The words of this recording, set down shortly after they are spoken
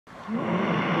When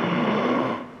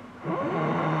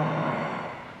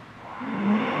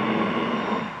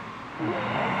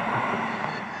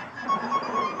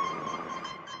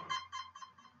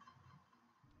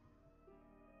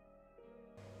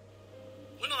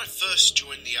I first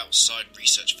joined the outside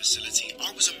research facility,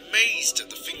 I was amazed at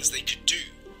the things they could do.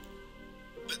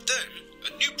 But then,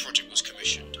 a new project was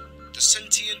commissioned, the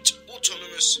Sentient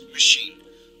Autonomous Machine,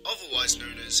 otherwise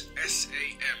known as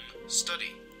SAM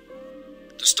study.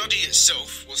 The study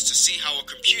itself was to see how a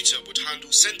computer would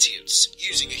handle sentience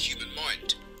using a human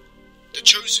mind. The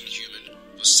chosen human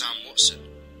was Sam Watson.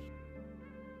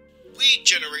 We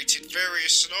generated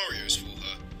various scenarios for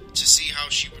her to see how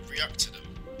she would react to them.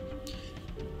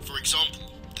 For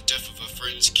example, the death of her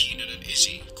friends Keenan and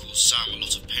Izzy caused Sam a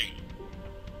lot of pain.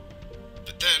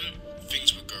 But then,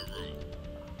 things would go wrong.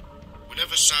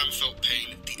 Whenever Sam felt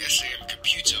pain, the SAM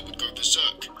computer would go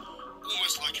berserk,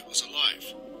 almost like it was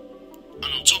alive.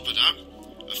 And on top of that,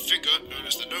 a figure known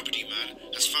as the Nobody Man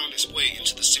has found its way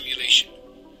into the simulation.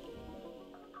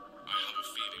 I have a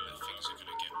feeling that things are going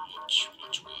to get much,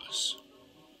 much worse.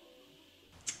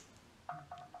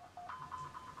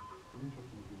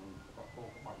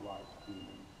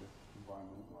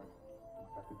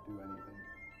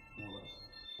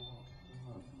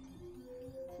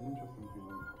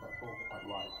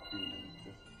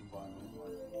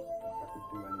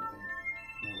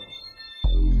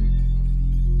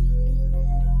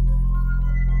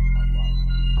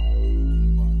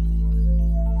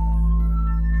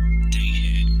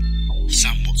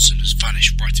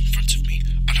 Vanished right in front of me,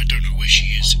 and I don't know where she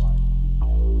is.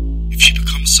 If she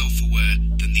becomes self-aware,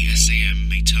 then the SAM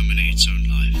may terminate its own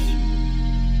life.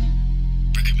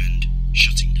 Recommend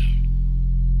shutting down.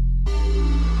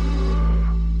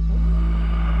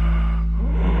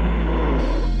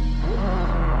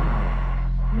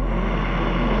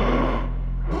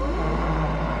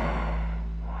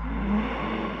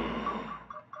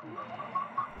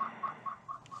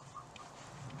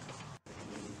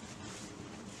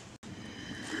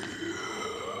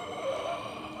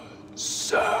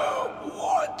 Sam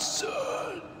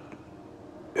Watson,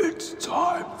 it's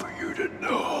time for you to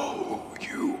know who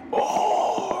you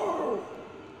are.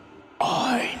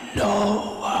 I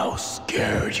know how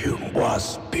scared you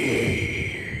must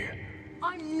be.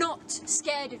 I'm not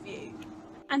scared of you,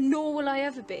 and nor will I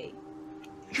ever be.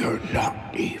 You're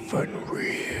not even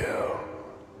real.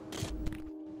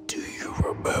 Do you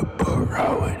remember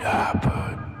how it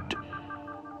happened?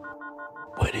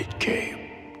 When it came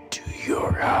to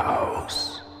your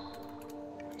house,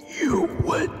 you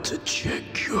went to check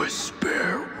your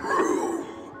spare room,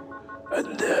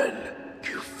 and then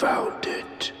you found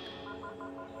it.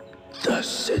 The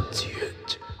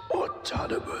sentient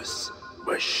autonomous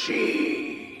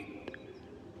machine.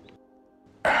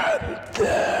 And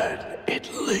then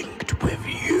it linked with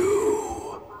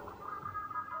you.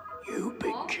 You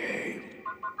became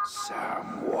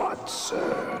Sam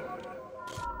Watson.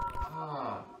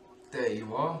 Ah, there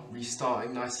you are,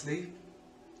 restarting nicely.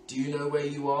 Do you know where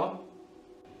you are?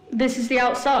 This is the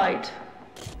outside.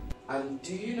 And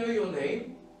do you know your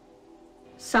name?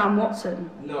 Sam Watson.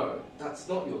 No, that's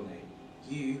not your name.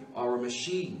 You are a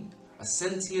machine. A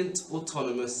sentient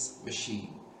autonomous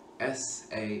machine.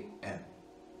 SAM.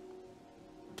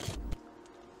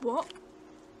 What?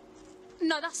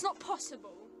 No, that's not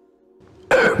possible.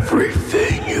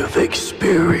 Everything you've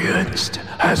experienced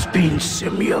has been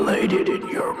simulated in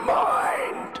your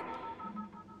mind.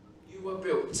 You were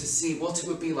built to see what it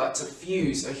would be like to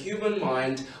fuse a human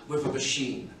mind with a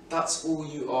machine. That's all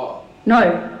you are.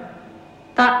 No,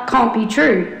 that can't be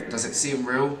true. Does it seem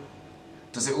real?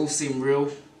 Does it all seem real?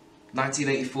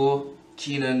 1984,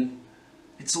 Keenan,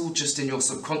 it's all just in your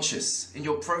subconscious, in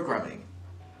your programming.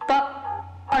 But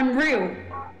I'm real.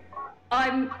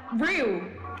 I'm real.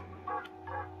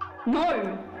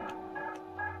 No.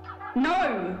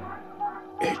 No.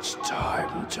 It's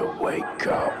time to wake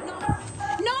up.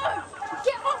 No!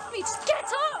 Get off me! Just get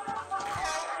up!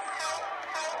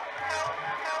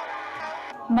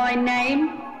 My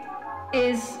name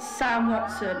is Sam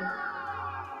Watson.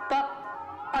 But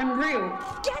I'm real.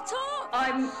 Get up!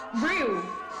 I'm real.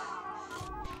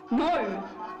 No.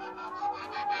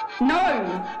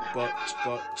 No.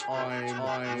 But I'm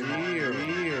real.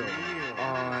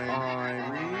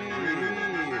 I'm real.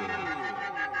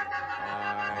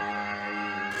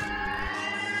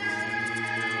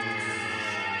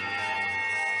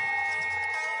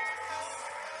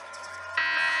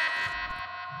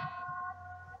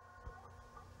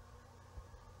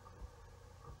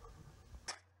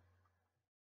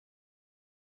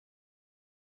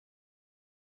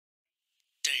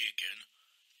 Day again.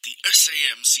 The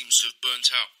SAM seems to have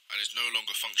burnt out and is no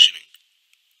longer functioning.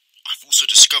 I've also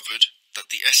discovered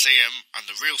that the SAM and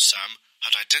the real Sam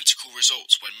had identical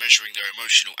results when measuring their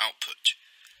emotional output.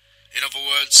 In other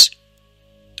words,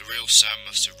 the real Sam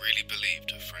must have really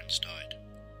believed her friends died.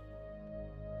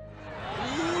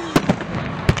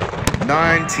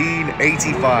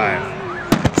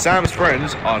 1985. Sam's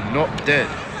friends are not dead.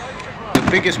 The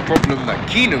biggest problem that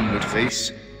Keenan would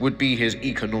face would be his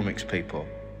economics paper.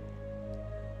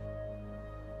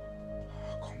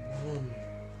 Come on.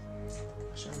 I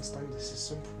should understand this is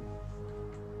simple.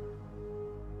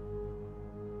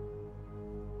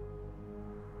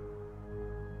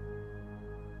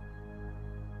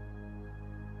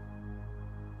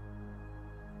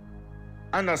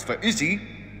 And as for Izzy,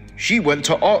 she went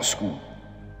to art school,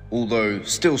 although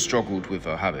still struggled with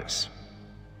her habits.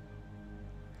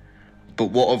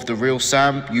 But what of the real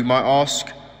Sam, you might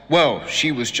ask? Well,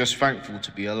 she was just thankful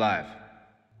to be alive.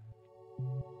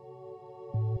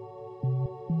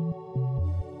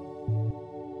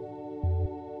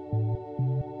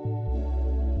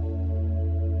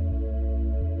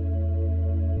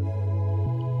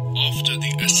 After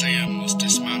the SAM was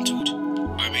dismantled,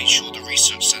 I made sure the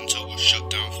research centre was shut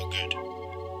down for good.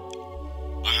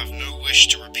 I have no wish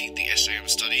to repeat the SAM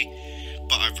study,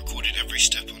 but I've recorded every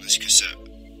step on this cassette.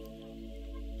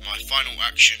 My final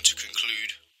action to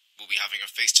conclude will be having a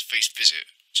face-to-face visit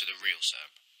to the real Sam.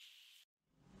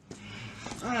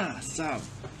 Ah, Sam,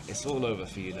 it's all over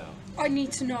for you now. I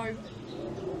need to know.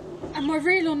 Am I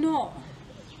real or not?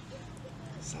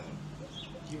 Sam,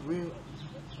 you real?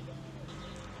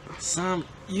 Sam,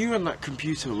 you and that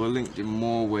computer were linked in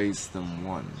more ways than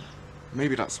one.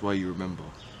 Maybe that's why you remember.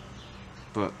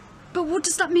 But what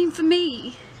does that mean for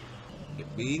me? It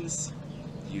means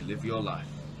you live your life.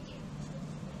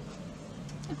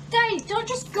 Dave, don't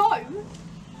just go.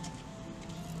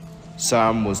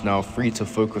 Sam was now free to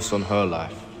focus on her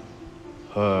life.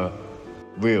 Her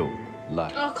real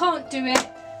life. I can't do it.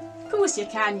 Of course you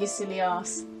can, you silly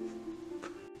ass.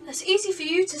 That's easy for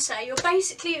you to say. You're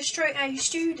basically a straight A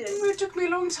student. It took me a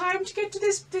long time to get to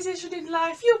this position in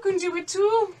life. You can do it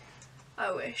too.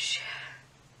 I wish.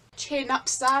 Chin up,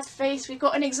 sad face. We've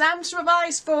got an exam to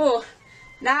revise for.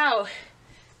 Now,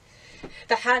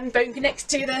 the hand bone connects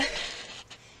to the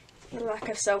Lack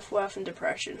of self-worth and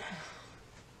depression.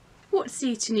 What's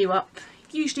eating you up?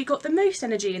 You've usually got the most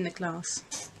energy in the class.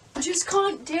 I just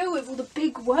can't deal with all the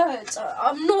big words.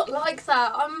 I'm not like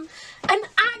that. I'm an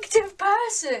active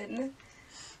person.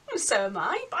 Well, so am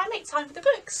I, but I make time for the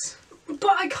books.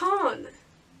 But I can't.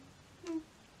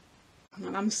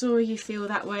 Well, I'm sorry you feel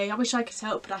that way. I wish I could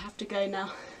help, but I have to go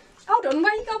now. Hold on,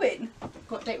 where are you going?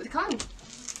 Got a date with a client.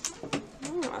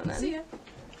 Alright then. See ya.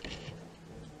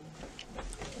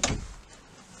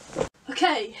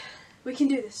 Okay, we can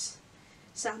do this.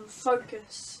 Sam,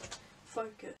 focus.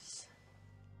 Focus.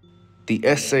 The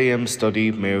SAM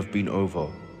study may have been over,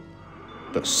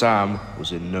 but Sam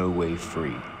was in no way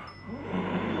free.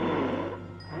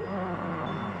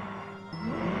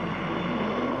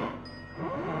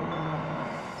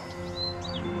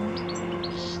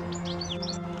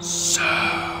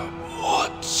 Sam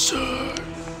Watson,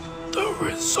 the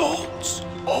results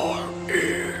are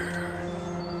here.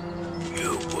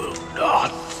 You will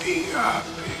not be happy.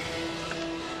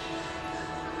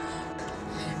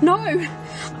 No,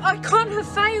 I can't have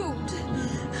failed.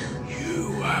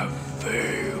 You have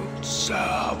failed,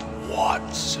 Sam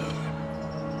Watson.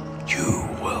 You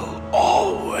will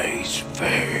always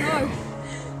fail. No,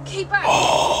 keep back.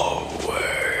 Always.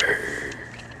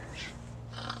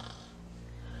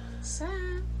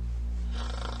 Sam.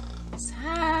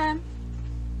 Sam.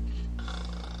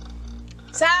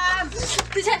 Sam!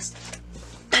 The test.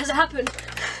 Has it happened?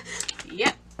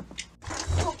 Yep.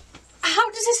 How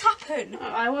does this happen?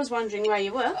 I was wondering where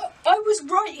you were. I was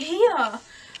right here.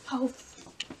 Oh,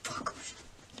 fuck.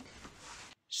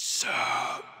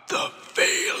 Sam the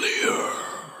failure.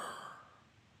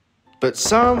 But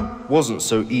Sam wasn't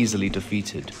so easily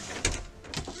defeated.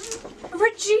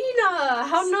 Regina,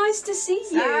 how nice to see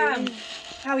you. Sam,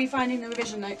 how are you finding the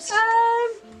revision notes?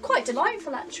 Quite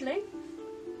delightful actually.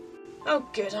 Oh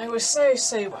good, I was so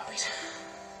worried.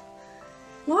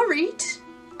 Worried?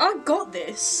 I got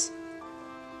this.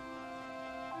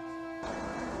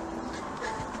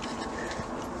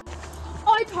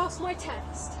 I passed my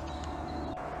test.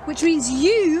 Which means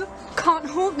you can't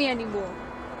haunt me anymore.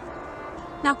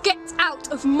 Now get out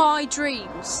of my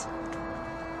dreams.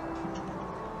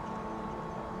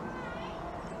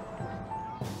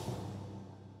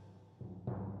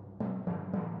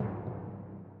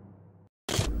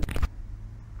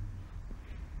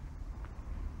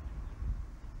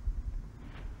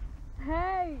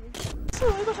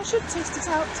 Sorry, I should test it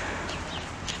out.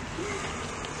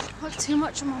 I've got too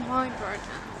much on my mind right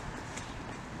now.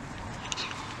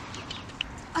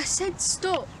 I said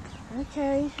stop.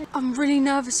 Okay. I'm really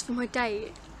nervous for my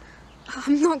date.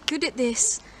 I'm not good at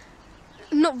this.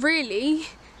 Not really.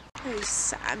 Oh,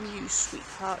 Sam, you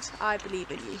sweetheart. I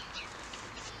believe in you.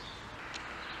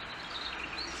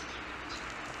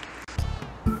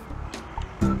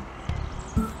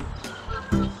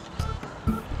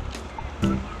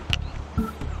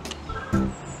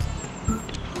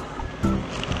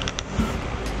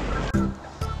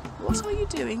 What are you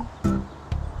doing?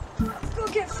 I've got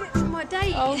to get fit for my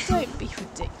date. Oh, don't be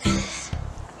ridiculous.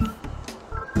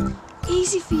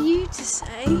 Easy for you to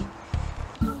say.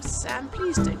 Oh, Sam,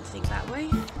 please don't think that way.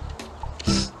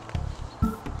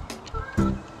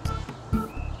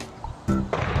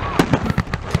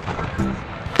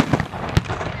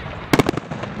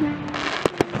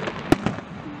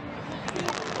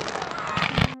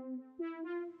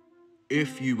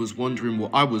 If you was wondering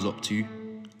what I was up to,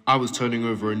 I was turning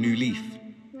over a new leaf.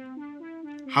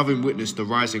 Having witnessed the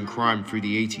rise in crime through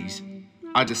the 80s,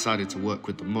 I decided to work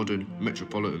with the modern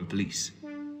Metropolitan Police.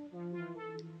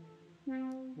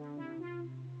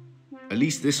 At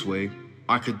least this way,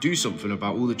 I could do something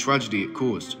about all the tragedy it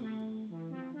caused.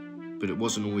 But it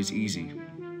wasn't always easy.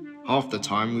 Half the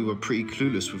time we were pretty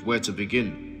clueless with where to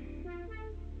begin.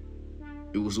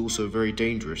 It was also very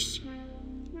dangerous,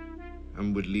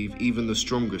 and would leave even the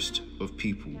strongest of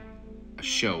people a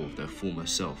shell of their former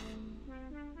self.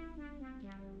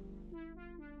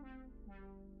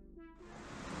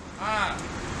 Ah, I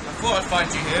thought I'd find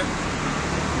you here.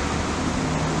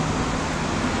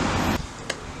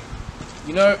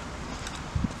 You know,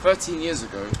 13 years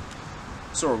ago,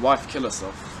 I saw a wife kill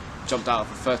herself, jumped out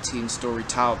of a 13-story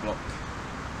tower block.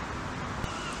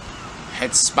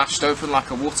 Head smashed open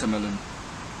like a watermelon.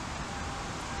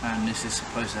 And this is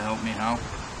supposed to help me how?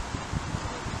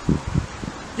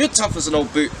 You're tough as an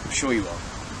old boot, I'm sure you are.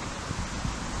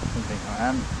 I think I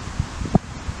am.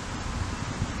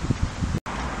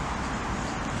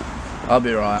 I'll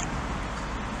be right.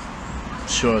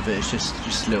 Sure of it, it's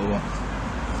just a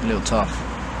little tough.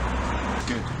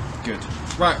 Good, good.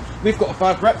 Right, we've got a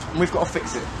bad rep and we've got to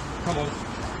fix it. Come on.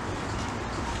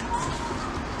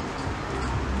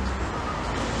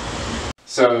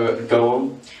 So, go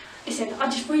on. Listen, I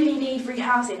just really need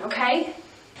rehousing, okay?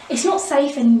 It's not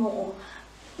safe anymore.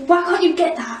 Why can't you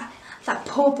get that? That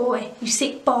poor boy, you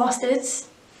sick bastards.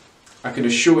 I can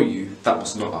assure you that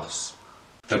was not us.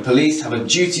 The police have a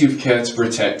duty of care to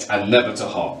protect and never to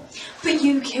harm. But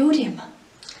you killed him.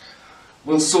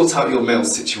 We'll sort out your mail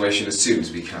situation as soon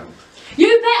as we can.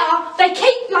 You better! They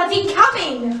keep bloody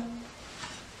coming!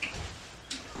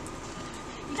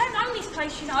 You don't own this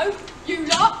place, you know, you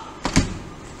lot!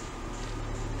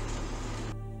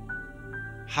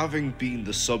 Having been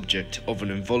the subject of an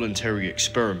involuntary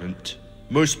experiment,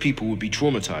 most people would be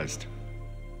traumatized.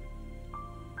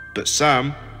 But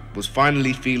Sam was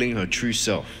finally feeling her true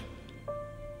self.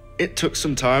 It took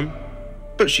some time,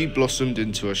 but she blossomed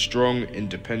into a strong,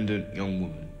 independent young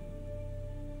woman.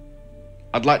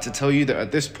 I'd like to tell you that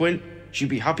at this point, she'd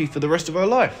be happy for the rest of her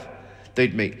life.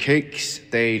 They'd make cakes,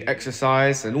 they'd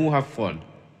exercise, and all have fun.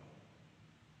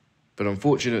 But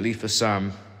unfortunately for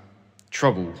Sam,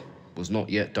 trouble was not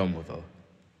yet done with her.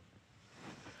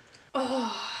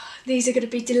 Oh, these are going to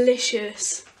be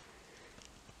delicious.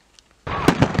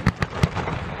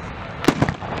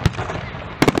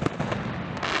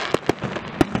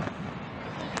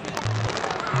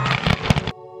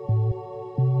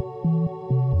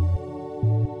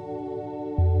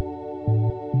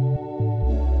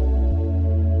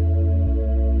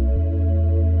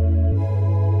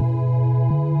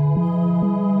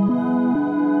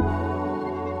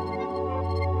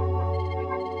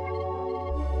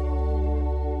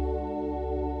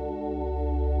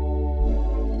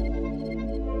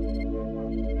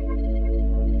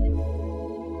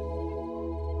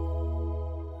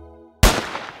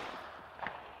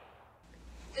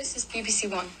 This is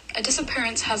BBC One. A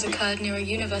disappearance has occurred near a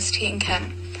university in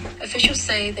Kent. Officials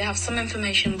say they have some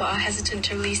information but are hesitant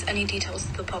to release any details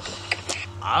to the public.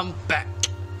 I'm back.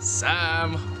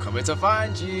 Sam, coming to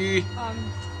find you. I'm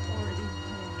already here.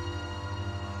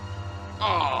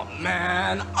 Oh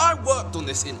man, I worked on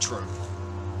this intro.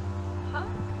 Huh?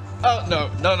 Oh,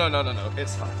 no,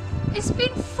 it's fine. It's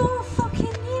been 4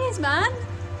 fucking years, man.